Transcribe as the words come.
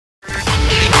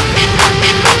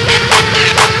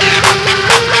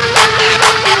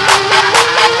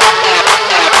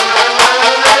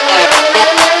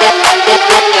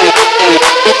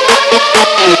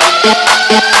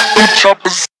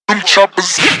choppers, them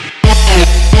choppers.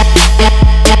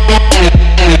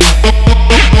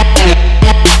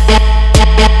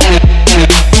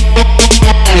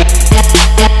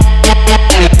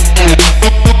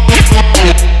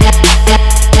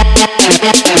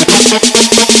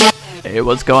 Hey,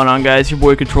 what's going on, guys? Your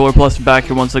boy Controller Plus back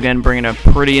here once again, bringing a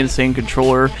pretty insane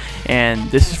controller,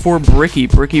 and this is for Bricky.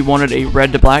 Bricky wanted a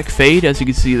red to black fade, as you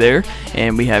can see there,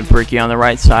 and we have Bricky on the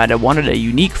right side. I wanted a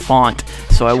unique font,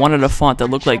 so I wanted a font that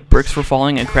looked like bricks were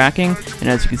falling and cracking, and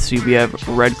as you can see, we have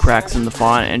red cracks in the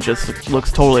font, and just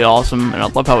looks totally awesome, and I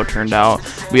love how it turned out.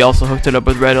 We also hooked it up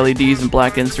with red LEDs and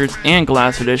black inserts and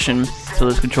glass addition, so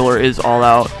this controller is all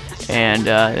out. And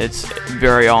it's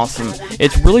very awesome.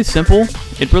 It's really simple.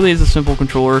 It really is a simple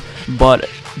controller, but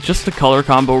just the color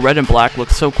combo, red and black,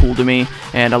 looks so cool to me,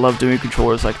 and I love doing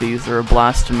controllers like these. They're a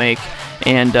blast to make,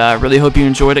 and really hope you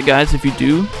enjoyed it, guys. If you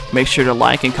do, make sure to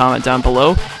like and comment down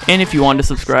below, and if you want to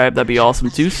subscribe, that'd be awesome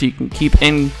too, so you can keep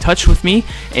in touch with me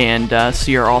and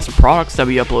see our awesome products that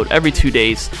we upload every 2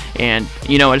 days. And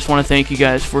you know, I just want to thank you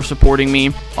guys for supporting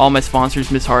me, all my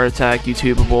sponsors, Miss Heart Attack,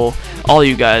 YouTubeable, all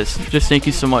you guys. Just thank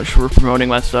you so much for promoting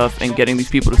my stuff and getting these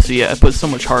people to see it. I put so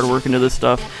much hard work into this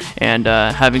stuff, and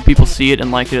having people see it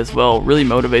and like it as well really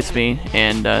motivates me,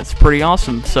 and it's pretty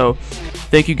awesome. So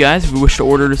thank you guys. If you wish to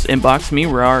order, just inbox me.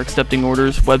 We are accepting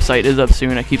orders. Website is up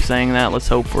soon. I keep saying that. Let's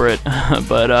hope for it.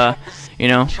 But you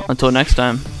know, until next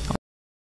time.